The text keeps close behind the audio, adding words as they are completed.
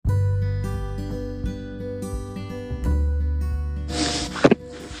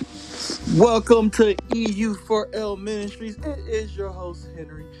Welcome to EU4L Ministries. It is your host,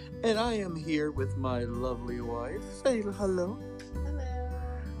 Henry, and I am here with my lovely wife. Say hello. Hello.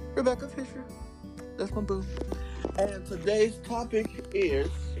 Rebecca Fisher. That's my boo. And today's topic is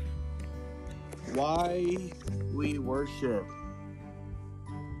why we worship.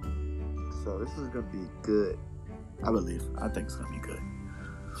 So this is going to be good. I think it's going to be good.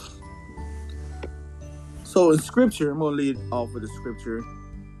 So in scripture, I'm going to lead off with the scripture.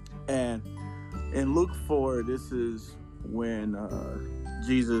 And in Luke 4, this is when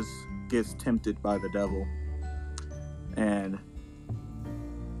Jesus gets tempted by the devil. And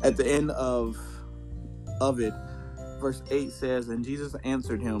at the end of it, verse 8 says, "And Jesus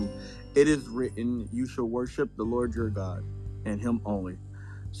answered him, 'It is written, you shall worship the Lord your God, and him only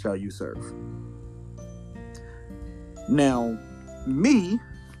shall you serve.'" Now, me,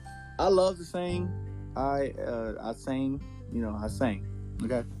 I love to sing. I sing, I sing,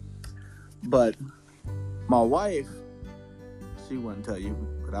 okay? But my wife, she wouldn't tell you,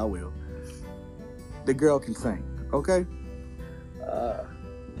 but I will. The girl can sing, okay?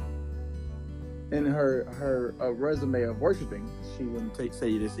 In her resume of worshiping, she wouldn't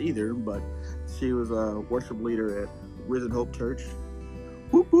say this either, but she was a worship leader at Risen Hope Church.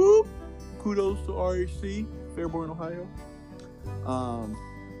 Whoop whoop! Kudos to RHC, Fairborn, Ohio.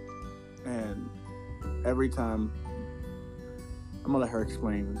 And every time, I'm gonna let her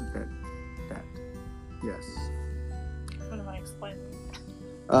explain that. Yes. What am I explaining?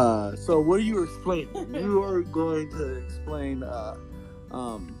 So what are you explaining? You are going to explain.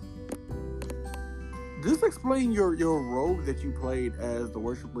 Just explain your role that you played as the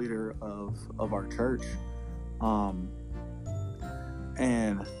worship leader of our church,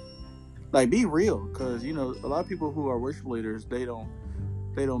 and like be real, because a lot of people who are worship leaders, they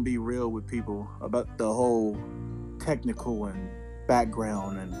don't be real with people about the whole technical and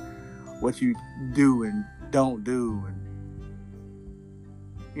background and what you do and don't do,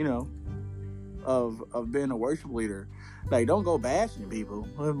 and of being a worship leader. Like, don't go bashing people,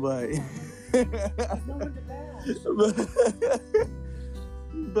 but No one to bash.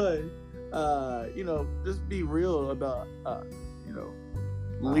 but just be real about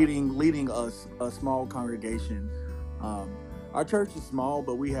leading a small congregation. Our church is small,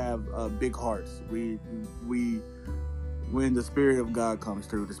 but we have big hearts. We when the Spirit of God comes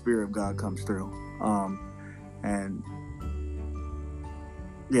through, the Spirit of God comes through. And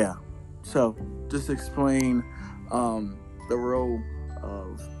yeah, so just explain the role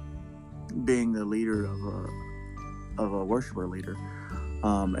of being the leader of a worshiper leader,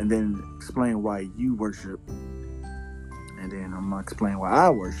 and then explain why you worship, and then I'm gonna explain why I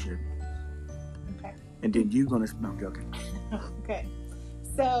worship. Okay. And then you're gonna. No, I'm joking. Okay.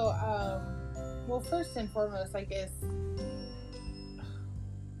 So, well, first and foremost, I guess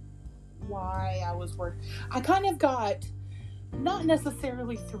why I was I kind of got not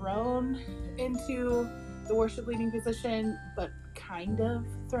necessarily thrown into the worship leading position, but kind of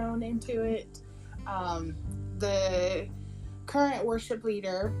thrown into it. The current worship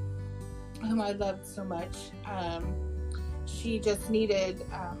leader, whom I loved so much, she just needed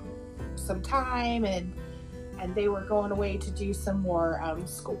some time, and they were going away to do some more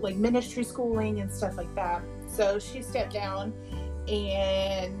school, like ministry schooling and stuff like that. So she stepped down,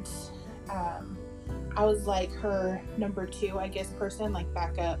 and I was like her number 2, I guess, person, like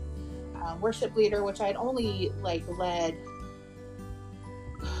backup worship leader, which I'd only like led,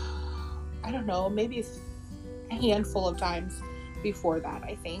 I don't know, maybe a handful of times before that,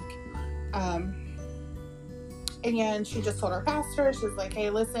 I think. And she just told our pastor, she's like, "Hey,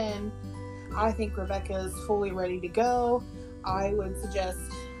 listen, I think Rebecca is fully ready to go. I would suggest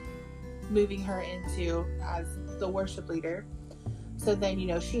moving her into as the worship leader." So then,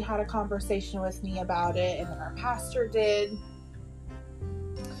 she had a conversation with me about it, and then our pastor did.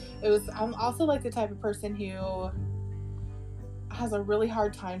 I'm also like the type of person who has a really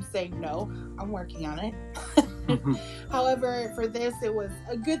hard time saying no. I'm working on it. However, for this, it was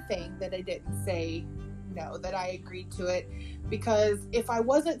a good thing that I didn't say no, that I agreed to it, because if I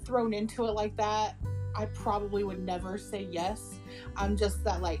wasn't thrown into it like that, I probably would never say yes. I'm just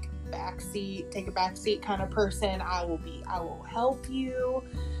that like take a backseat kind of person. I will help you,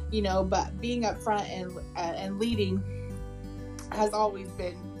 but being up front and leading has always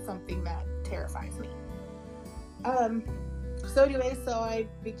been something that terrifies me. So anyway, I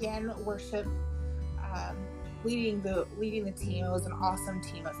began worship, leading the team. It was an awesome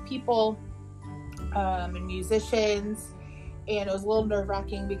team of people, and musicians, and it was a little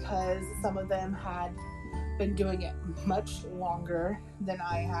nerve-wracking because some of them had been doing it much longer than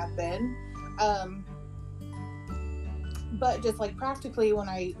I had been. but just like practically when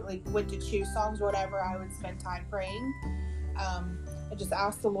I like went to choose songs or whatever, I would spend time praying. I just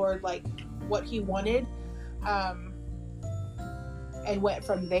asked the Lord like what He wanted, and went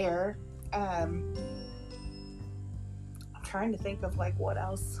from there. I'm trying to think of like what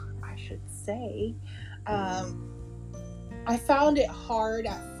else I should say. I found it hard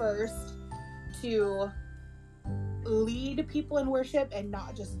at first to lead people in worship and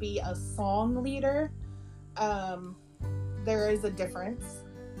not just be a song leader. There is a difference,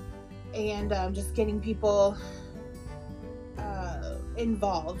 and just getting people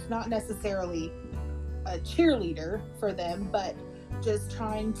involved, not necessarily a cheerleader for them, but just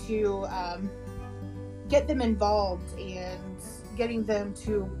trying to get them involved and getting them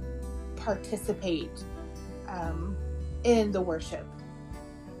to participate in the worship.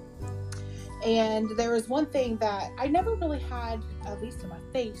 And there was one thing that I never really had, at least in my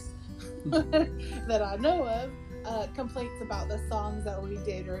face, that I know of, complaints about the songs that we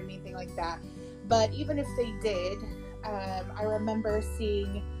did or anything like that. But even if they did, I remember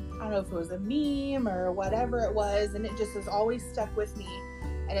seeing, I don't know if it was a meme or whatever it was, and it just has always stuck with me.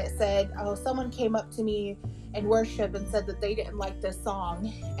 And it said, oh, someone came up to me in worship and said that they didn't like this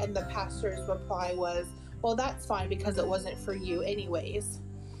song. And the pastor's reply was, well, that's fine because it wasn't for you anyways.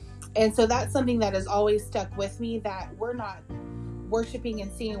 And so that's something that has always stuck with me, that we're not worshiping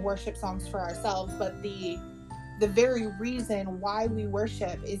and singing worship songs for ourselves, but the very reason why we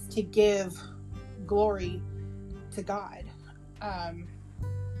worship is to give glory to God.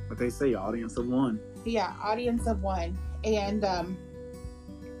 But they say audience of one. Yeah, audience of one. And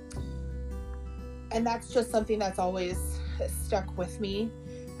that's just something that's always stuck with me.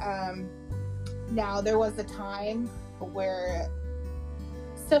 Now, there was a time where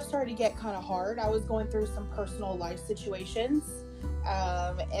stuff started to get kind of hard. I was going through some personal life situations.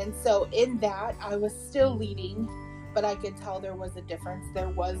 And so in that, I was still leading, but I could tell there was a difference. There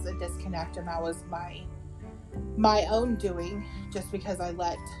was a disconnect, and that was my own doing, just because I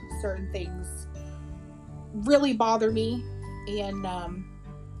let certain things really bother me. And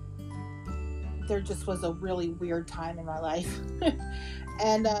there just was a really weird time in my life.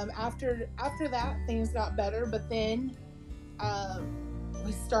 And after that, things got better, but then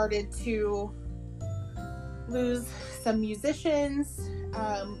we started to lose some musicians,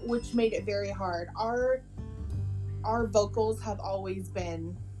 which made it very hard. Our vocals have always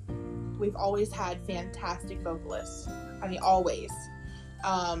been, we've always had fantastic vocalists. I mean, always.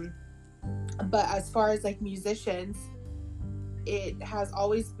 But as far as like musicians, it has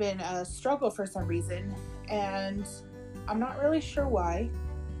always been a struggle for some reason, and I'm not really sure why,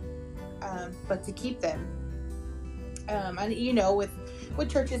 but to keep them. And you know, with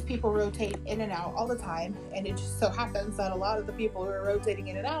churches, people rotate in and out all the time, and it just so happens that a lot of the people who are rotating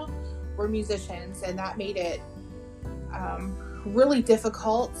in and out were musicians, and that made it really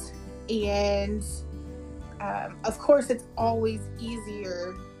difficult. And of course, it's always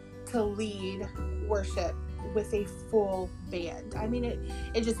easier to lead worship with a full band. I mean,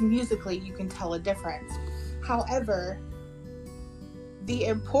 it just musically, you can tell a difference. However, the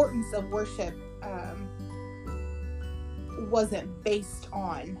importance of worship wasn't based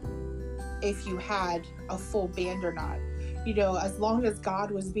on if you had a full band or not. You know, as long as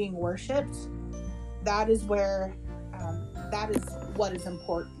God was being worshipped, that is where, that is what is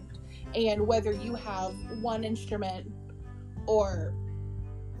important. And whether you have one instrument or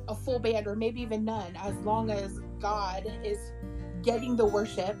a full band or maybe even none, as long as God is getting the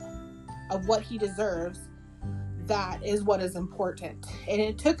worship of what He deserves, that is what is important. And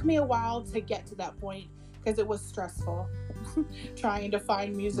it took me a while to get to that point because it was stressful. Trying to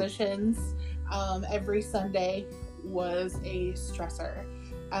find musicians every Sunday was a stressor.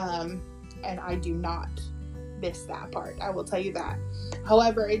 And I do not miss that part, I will tell you that.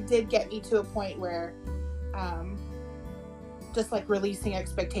 However, it did get me to a point where just like releasing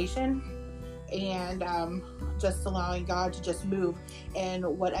expectation and just allowing God to just move in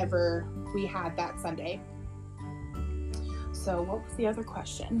whatever we had that Sunday. So what was the other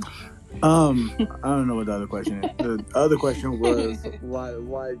question? I don't know what the other question is. The other question was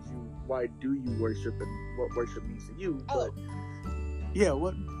why do you worship and what worship means to you? Oh. But yeah,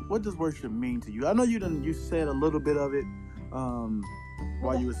 what does worship mean to you? I know you said a little bit of it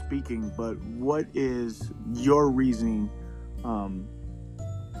while you were speaking, but what is your reasoning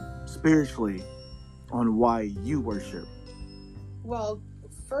spiritually on why you worship? Well,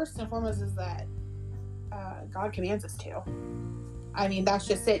 first and foremost is that God commands us to. I mean, that's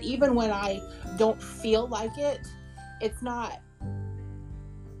just it. Even when I don't feel like it, it's not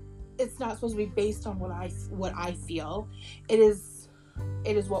supposed to be based on what I feel. It is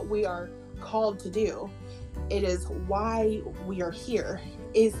what we are called to do. It is why we are here,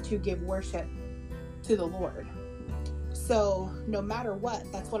 is to give worship to the Lord. So no matter what,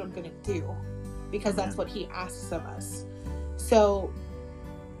 that's what I'm going to do, because that's what he asks of us. So,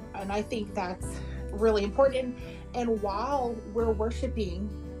 and I think that's really important. And while we're worshiping,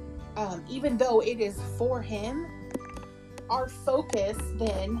 even though it is for him, our focus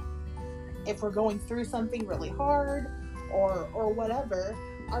then, if we're going through something really hard or whatever,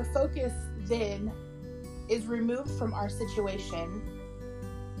 our focus then is removed from our situation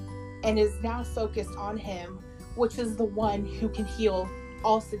and is now focused on him, which is the one who can heal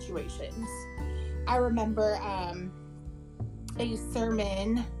all situations. I remember a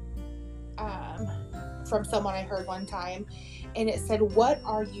sermon from someone I heard one time, and it said, "What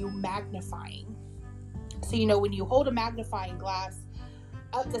are you magnifying?" So, you know, when you hold a magnifying glass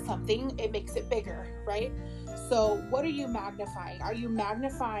up to something, it makes it bigger, right? So what are you magnifying? Are you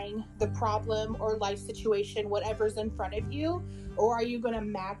magnifying the problem or life situation, whatever's in front of you? Or are you going to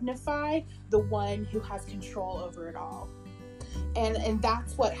magnify the one who has control over it all? And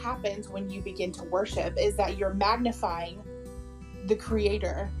that's what happens when you begin to worship, is that you're magnifying the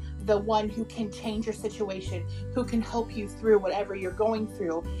Creator, the one who can change your situation, who can help you through whatever you're going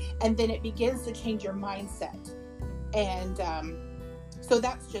through. And then it begins to change your mindset. And so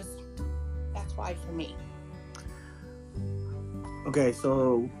that's why for me. Okay,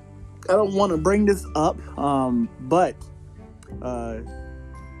 so I don't want to bring this up, but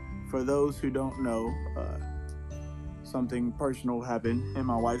for those who don't know, something personal happened in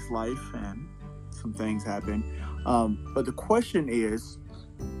my wife's life, and some things happened. But the question is,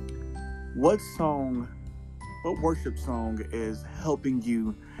 what worship song is helping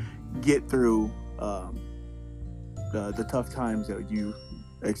you get through the tough times that you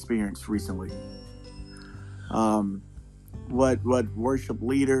experienced recently? What worship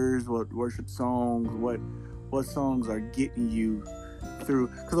leaders, what worship songs, what songs are getting you through?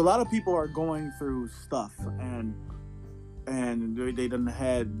 Because a lot of people are going through stuff, and they done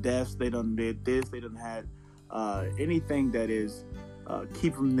had deaths, they done did this, they done had anything that is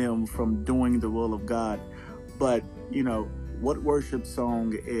keeping them from doing the will of God. But, you know, what worship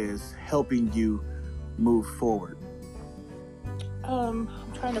song is helping you move forward? I'm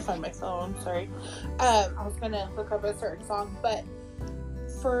trying to find my phone, sorry. I was going to look up a certain song, but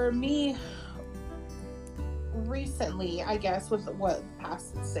for me, recently, I guess, with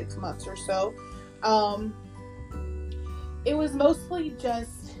past 6 months or so, it was mostly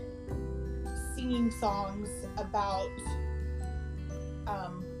just singing songs about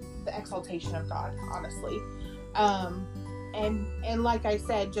the exaltation of God, honestly. And like I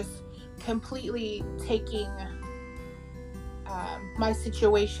said, just completely taking my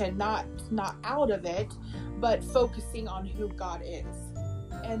situation, not out of it, but focusing on who God is.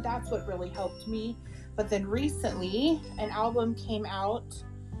 And that's what really helped me. But then recently, an album came out,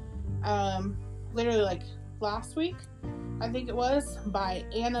 literally like last week, I think it was, by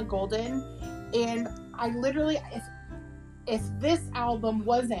Anna Golden. And I literally, if this album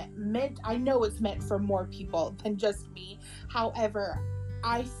wasn't meant, I know it's meant for more people than just me. However,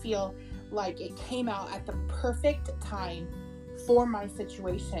 I feel like it came out at the perfect time for my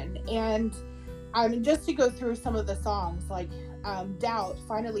situation. And just to go through some of the songs, like Doubt,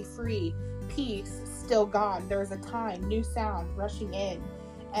 Finally Free, Peace, Still God, There's a Time, New Sound, Rushing In.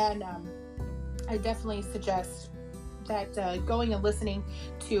 And I definitely suggest that going and listening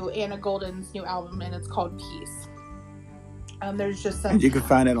to Anna Golden's new album, and it's called Peace. There's just some... And you can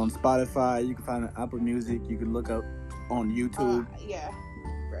find it on Spotify, you can find it on Apple Music, you can look up on YouTube. Yeah,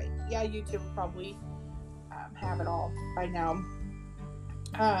 right. Yeah, YouTube will probably have it all by now.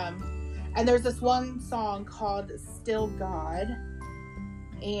 And there's this one song called Still God,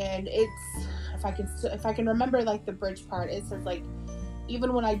 and it's, if I can remember like the bridge part, it says like,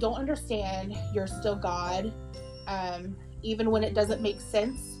 even when I don't understand, you're still God. Even when it doesn't make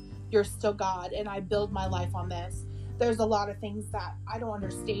sense, you're still God, and I build my life on this. There's a lot of things that I don't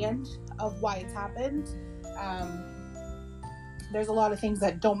understand of why it's happened. There's a lot of things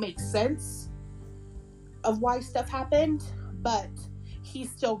that don't make sense of why stuff happened, but he's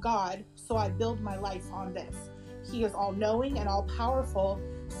still God, so I build my life on this. He is all-knowing and all-powerful,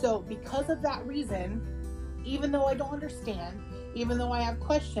 so because of that reason, even though I don't understand, even though I have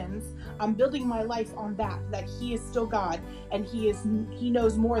questions, I'm building my life on that he is still God, and he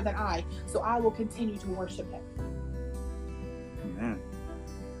knows more than I, so I will continue to worship him. Amen.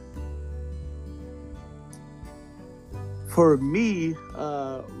 For me,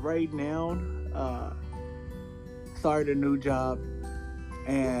 right now, started a new job,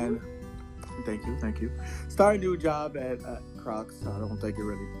 and thank you. Started a new job at Crocs. I don't think it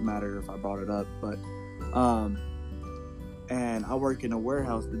really mattered if I brought it up, but And I work in a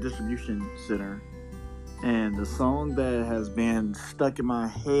warehouse, the distribution center. And the song that has been stuck in my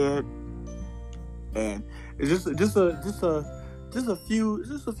head, and it's just a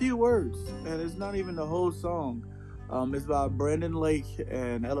few words, and it's not even the whole song. It's about Brandon Lake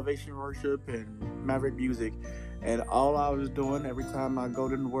and Elevation Worship and Maverick Music, and all I was doing every time I go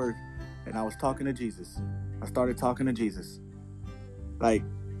to work, and I was talking to Jesus. I started talking to Jesus. Like,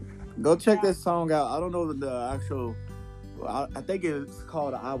 go check that song out. I don't know the actual. I think it's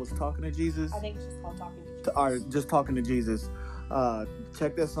called "I Was Talking to Jesus." I think it's just called "Talking to Jesus." Or just talking to Jesus.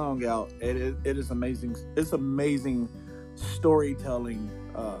 Check that song out. It is amazing. It's amazing storytelling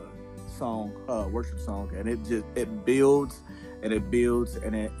song, worship song, and it builds and it builds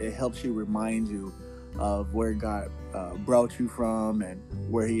and it helps you remind you of where God brought you from and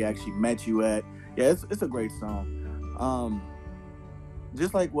where He actually met you at. Yeah, it's a great song.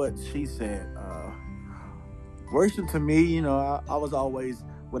 Just like what she said, worship to me, I was always,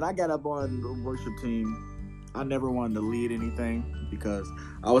 when I got up on the worship team, I never wanted to lead anything because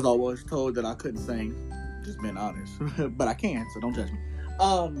I was always told that I couldn't sing. Just being honest, but I can, so don't judge me.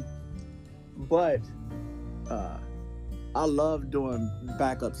 But I love doing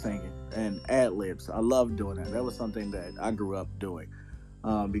backup singing and ad libs. I love doing that. That was something that I grew up doing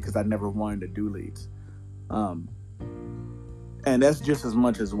because I never wanted to do leads. And that's just as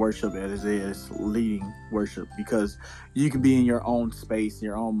much as worship as it is leading worship, because you can be in your own space,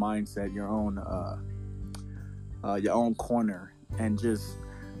 your own mindset, your own corner, and just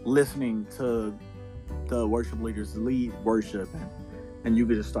listening to the worship leaders lead worship, and you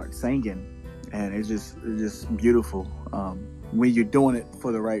can just start singing, and it's just beautiful. When you're doing it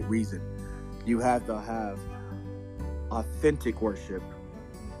for the right reason, you have to have authentic worship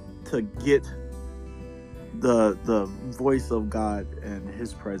to get the voice of God and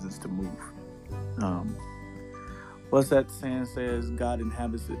His presence to move. What's that saying says? God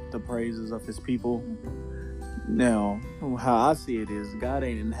inhabits the praises of His people. Now, how I see it is, God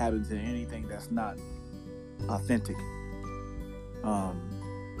ain't inhabiting anything that's not authentic.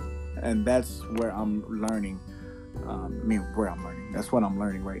 And that's where I'm learning. That's what I'm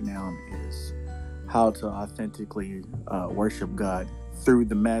learning right now, is how to authentically worship God through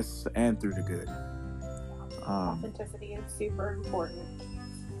the mess and through the good. Authenticity is super important.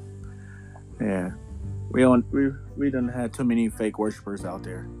 Yeah, we done had too many fake worshipers out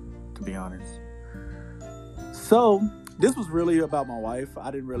there, to be honest. So this was really about my wife.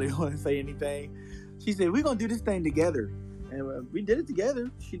 I didn't really want to say anything. She said, we're gonna do this thing together, and we did it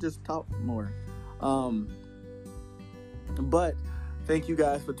together. She just talked more. But thank you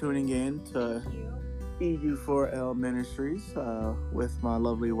guys for tuning in to EU4L Ministries with my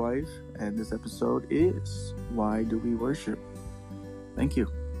lovely wife, and this episode is Why Do We Worship? Thank you.